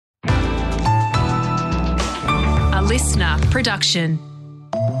listener production.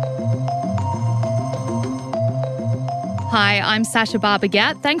 Hi, I'm Sasha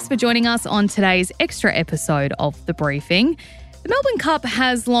Barbagat. Thanks for joining us on today's extra episode of The Briefing. The Melbourne Cup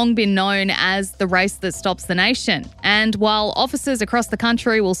has long been known as the race that stops the nation. And while officers across the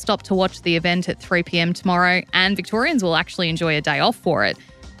country will stop to watch the event at 3 p.m. tomorrow and Victorians will actually enjoy a day off for it,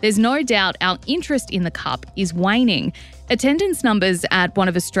 there's no doubt our interest in the Cup is waning. Attendance numbers at one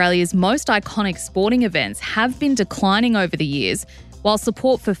of Australia's most iconic sporting events have been declining over the years, while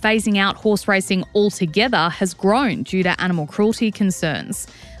support for phasing out horse racing altogether has grown due to animal cruelty concerns.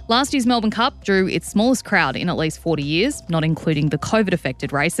 Last year's Melbourne Cup drew its smallest crowd in at least 40 years, not including the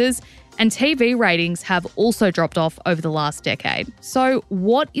COVID-affected races, and TV ratings have also dropped off over the last decade. So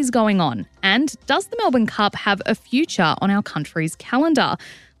what is going on? And does the Melbourne Cup have a future on our country's calendar?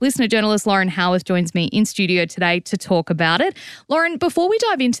 Listener journalist Lauren Howarth joins me in studio today to talk about it. Lauren, before we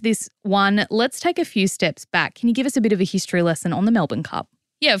dive into this one, let's take a few steps back. Can you give us a bit of a history lesson on the Melbourne Cup?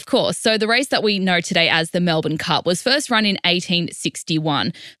 Yeah, of course. So the race that we know today as the Melbourne Cup was first run in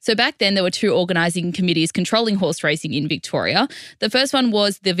 1861. So back then there were two organising committees controlling horse racing in Victoria. The first one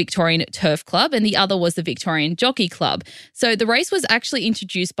was the Victorian Turf Club and the other was the Victorian Jockey Club. So the race was actually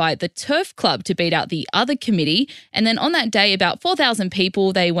introduced by the Turf Club to beat out the other committee. And then on that day, about 4,000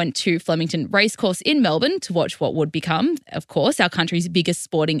 people, they went to Flemington Racecourse in Melbourne to watch what would become, of course, our country's biggest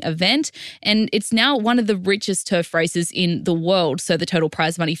sporting event. And it's now one of the richest turf races in the world. So the total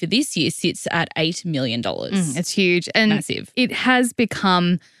prize money for this year sits at $8 million. It's huge. And massive. It has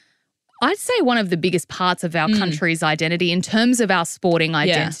become, I'd say, one of the biggest parts of our country's identity in terms of our sporting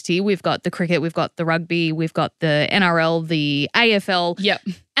identity. Yeah. We've got the cricket, we've got the rugby, we've got the NRL, the AFL,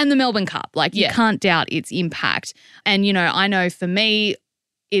 and the Melbourne Cup. Like, you can't doubt its impact. And, you know, I know for me,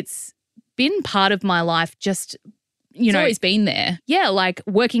 it's been part of my life just, it's always been there. Yeah, like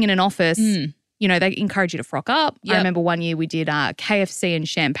working in an office. You know, they encourage you to frock up. Yep. I remember one year we did KFC and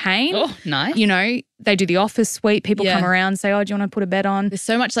champagne. Oh, nice. You know, they do the office suite. People come around and say, oh, do you want to put a bet on? There's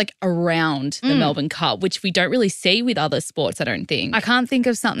so much like around the Melbourne Cup, which we don't really see with other sports, I don't think. I can't think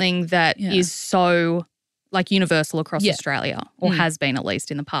of something that is so like universal across Australia, or has been at least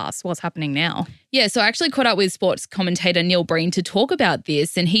in the past. What's happening now? Yeah, so I actually caught up with sports commentator Neil Breen to talk about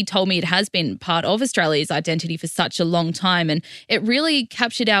this, and he told me it has been part of Australia's identity for such a long time, and it really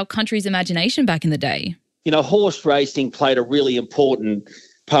captured our country's imagination back in the day. You know, horse racing played a really important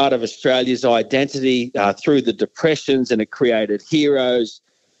part of Australia's identity through the Depressions, and it created heroes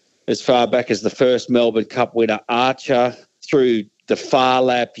as far back as the first Melbourne Cup winner, Archer, through the Far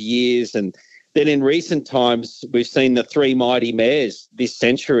Lap years, and then in recent times, we've seen the three mighty mares this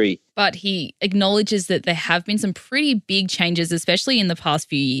century. But he acknowledges that there have been some pretty big changes, especially in the past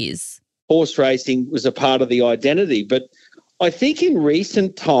few years. Horse racing was a part of the identity, but I think in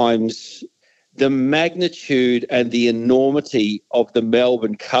recent times, the magnitude and the enormity of the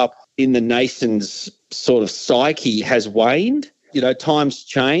Melbourne Cup in the nation's sort of psyche has waned. You know, times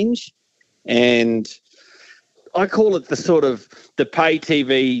change, and I call it the pay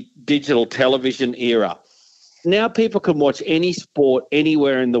TV digital television era. Now people can watch any sport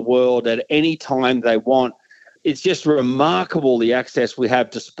anywhere in the world at any time they want. It's just remarkable the access we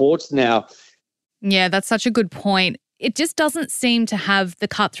have to sports now. Yeah, that's such a good point. It just doesn't seem to have the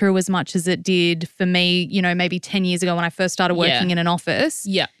cut through as much as it did for me, you know, maybe 10 years ago when I first started working in an office.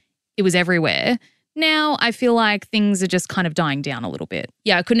 Yeah. It was everywhere. Now I feel like things are just kind of dying down a little bit.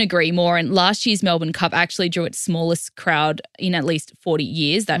 Yeah, I couldn't agree more. And last year's Melbourne Cup actually drew its smallest crowd in at least 40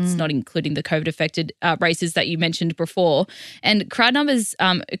 years. That's not including the COVID-affected races that you mentioned before. And crowd numbers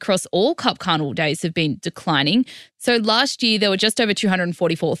across all Cup Carnival days have been declining. So last year there were just over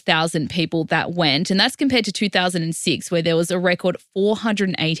 244,000 people that went, and that's compared to 2006 where there was a record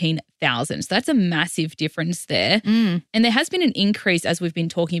 418,000. So that's a massive difference there. And there has been an increase, as we've been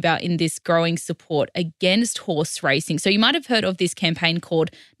talking about, in this growing support against horse racing. So you might have heard of this campaign called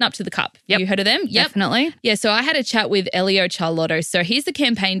Up to the Cup. Yep. You heard of them? Yep. Definitely. Yeah, so I had a chat with Elio Charlotto. So he's the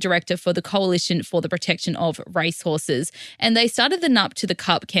campaign director for the Coalition for the Protection of Racehorses. And they started the Up to the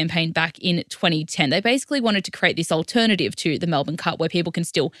Cup campaign back in 2010. They basically wanted to create this alternative to the Melbourne Cup where people can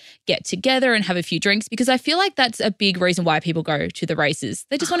still get together and have a few drinks, because I feel like that's a big reason why people go to the races.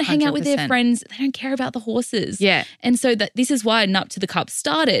 They just want to hang out with their friends. They don't care about the horses. Yeah. And so this is why Up to the Cup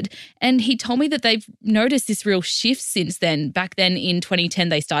started. And he told me that they've noticed this real shift since then. Back then in 2010,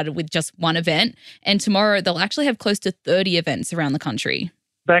 they started with just one event, and tomorrow they'll actually have close to 30 events around the country.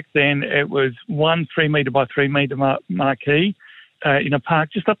 Back then it was one 3 metre by 3 metre marquee in a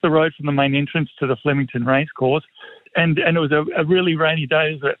park just up the road from the main entrance to the Flemington Racecourse. And it was a really rainy day.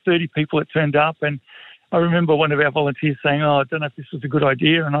 There was about 30 people that turned up, and I remember one of our volunteers saying, I don't know if this was a good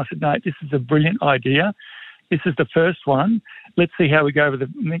idea. And I said, no, this is a brilliant idea. This is the first one. Let's see how we go over the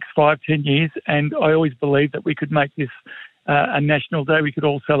next 5-10 years. And I always believe that we could make this a national day we could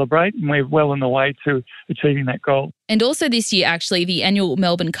all celebrate, and we're well on the way to achieving that goal. And also this year, actually, the annual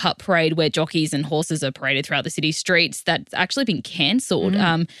Melbourne Cup parade where jockeys and horses are paraded throughout the city streets, that's actually been cancelled.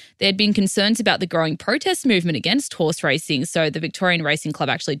 There had been concerns about the growing protest movement against horse racing, so the Victorian Racing Club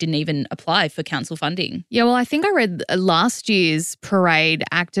actually didn't even apply for council funding. Yeah, well, I think I read last year's parade,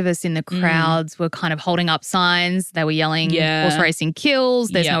 activists in the crowds were kind of holding up signs. They were yelling, horse racing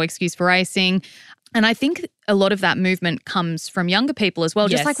kills, there's no excuse for racing. And I think a lot of that movement comes from younger people as well,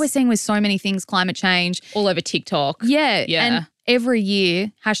 just like we're seeing with so many things, climate change. All over TikTok. Yeah. And every year,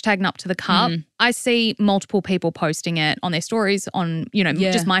 hashtag Up to the Cup, I see multiple people posting it on their stories on,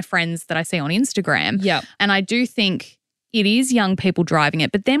 just my friends that I see on Instagram. Yeah. And I do think it is young people driving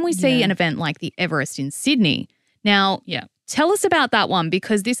it. But then we see an event like the Everest in Sydney. Now, tell us about that one,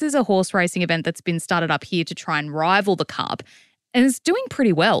 because this is a horse racing event that's been started up here to try and rival the Cup. And it's doing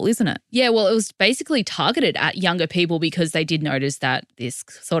pretty well, isn't it? Yeah, well, it was basically targeted at younger people because they did notice that this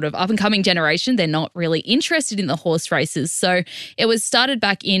sort of up-and-coming generation, they're not really interested in the horse races. So it was started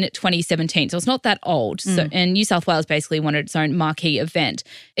back in 2017, so it's not that old. So, and New South Wales basically wanted its own marquee event.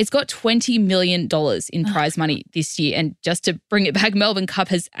 It's got $20 million in prize money this year. And just to bring it back, Melbourne Cup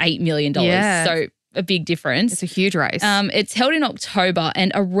has $8 million. Yeah. So a big difference. It's a huge race. It's held in October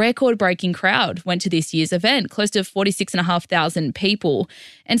and a record-breaking crowd went to this year's event, close to 46,500 people.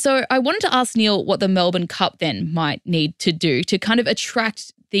 And so I wanted to ask Neil what the Melbourne Cup then might need to do to kind of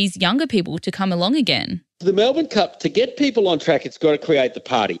attract these younger people to come along again. The Melbourne Cup, to get people on track, it's got to create the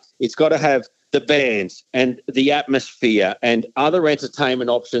party. It's got to have the bands and the atmosphere and other entertainment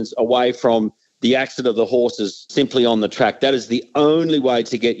options away from the action of the horses simply on the track. That is the only way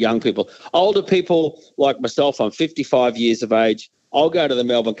to get young people. Older people like myself, I'm 55 years of age, I'll go to the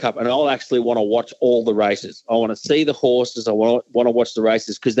Melbourne Cup and I'll actually want to watch all the races. I want to see the horses. I want to watch the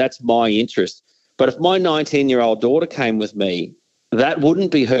races because that's my interest. But if my 19-year-old daughter came with me, that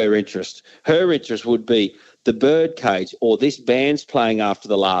wouldn't be her interest. Her interest would be the birdcage, or this band's playing after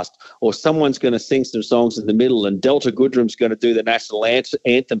the last, or someone's going to sing some songs in the middle and Delta Goodrum's going to do the national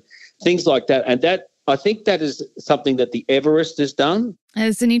anthem, things like that. And that, I think that is something that the Everest has done.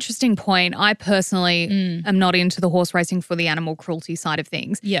 It's an interesting point. I personally am not into the horse racing for the animal cruelty side of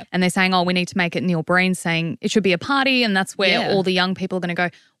things. Yeah. And they're saying, we need to make it Neil Breen saying it should be a party, and that's where all the young people are going to go,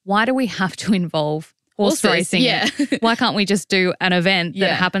 why do we have to involve horse racing? Yeah. Why can't we just do an event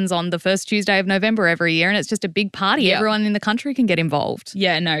that happens on the first Tuesday of November every year, and it's just a big party? Yeah. Everyone in the country can get involved.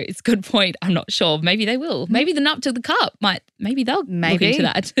 Yeah, no, it's a good point. I'm not sure. Maybe they will. Maybe the Up to the Cup maybe they'll look into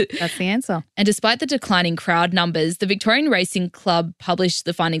that. That's the answer. And despite the declining crowd numbers, the Victorian Racing Club published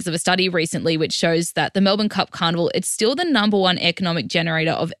the findings of a study recently which shows that the Melbourne Cup Carnival, it's still the number one economic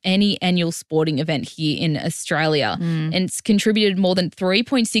generator of any annual sporting event here in Australia. And it's contributed more than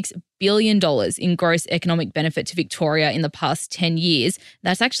 $3.6 billion in gross economic benefit to Victoria in the past 10 years.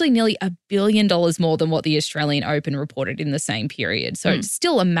 That's actually nearly $1 billion more than what the Australian Open reported in the same period. So it's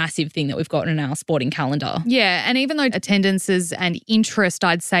still a massive thing that we've got in our sporting calendar. Yeah, and even though attendances and interest,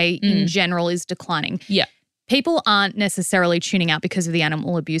 I'd say, in general is declining. Yeah. People aren't necessarily tuning out because of the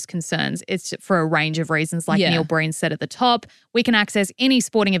animal abuse concerns. It's for a range of reasons, like Neil Breen said at the top. We can access any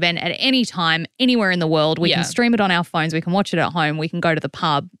sporting event at any time, anywhere in the world. We can stream it on our phones. We can watch it at home. We can go to the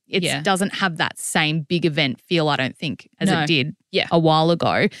pub. It doesn't have that same big event feel, I don't think, as it did a while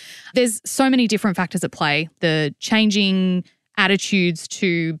ago. There's so many different factors at play. The changing attitudes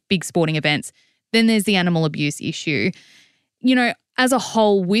to big sporting events. Then there's the animal abuse issue. You know, as a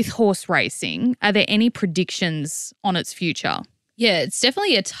whole with horse racing, are there any predictions on its future? Yeah, it's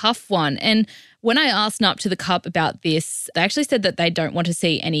definitely a tough one. And when I asked Up to the Cup about this, they actually said that they don't want to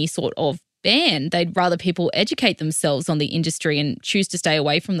see any sort of ban. They'd rather people educate themselves on the industry and choose to stay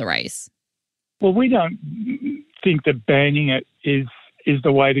away from the race. Well, we don't think that banning it is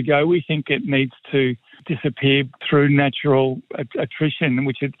the way to go. We think it needs to disappear through natural attrition,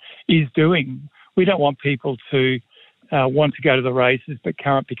 which it is doing. We don't want people to want to go to the races but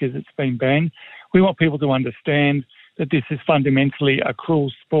can't because it's been banned. We want people to understand that this is fundamentally a cruel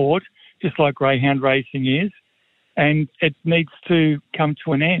sport, just like greyhound racing is, and it needs to come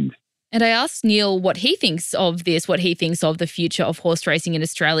to an end. And I asked Neil what he thinks of this, what he thinks of the future of horse racing in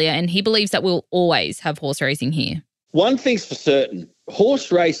Australia, and he believes that we'll always have horse racing here. One thing's for certain,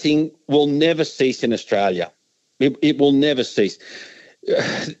 horse racing will never cease in Australia. It will never cease.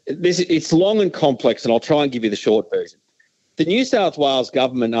 It's long and complex, and I'll try and give you the short version. The New South Wales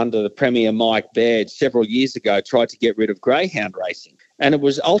government under the Premier Mike Baird several years ago tried to get rid of greyhound racing, and it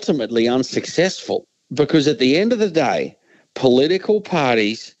was ultimately unsuccessful because at the end of the day, political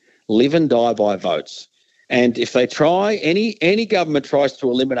parties live and die by votes. And if they try, any government tries to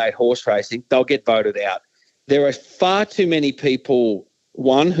eliminate horse racing, they'll get voted out. There are far too many people,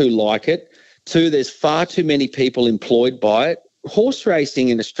 one, who like it. Two, there's far too many people employed by it. Horse racing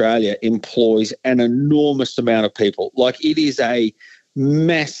in Australia employs an enormous amount of people. Like, it is a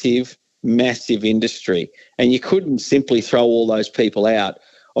massive, massive industry. And you couldn't simply throw all those people out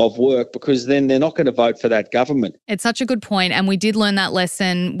of work, because then they're not going to vote for that government. It's such a good point. And we did learn that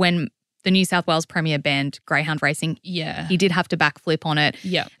lesson when the New South Wales Premier banned greyhound racing. Yeah. He did have to backflip on it.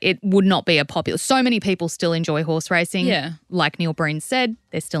 Yeah. It would not be a popular. So many people still enjoy horse racing. Yeah. Like Neil Breen said,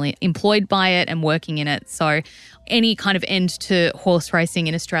 they're still employed by it and working in it. So any kind of end to horse racing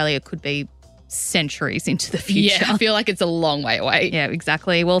in Australia could be centuries into the future. Yeah, I feel like it's a long way away. Yeah,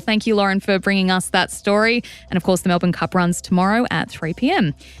 exactly. Well, thank you, Lauren, for bringing us that story. And of course, the Melbourne Cup runs tomorrow at 3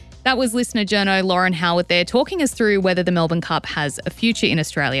 p.m. That was listener journo Lauren Howard there talking us through whether the Melbourne Cup has a future in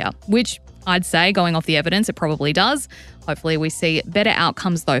Australia, which I'd say, going off the evidence, it probably does. Hopefully we see better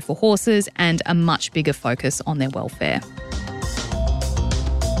outcomes, though, for horses and a much bigger focus on their welfare.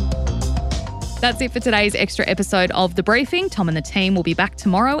 That's it for today's extra episode of The Briefing. Tom and the team will be back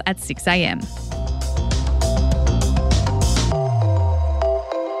tomorrow at 6 a.m.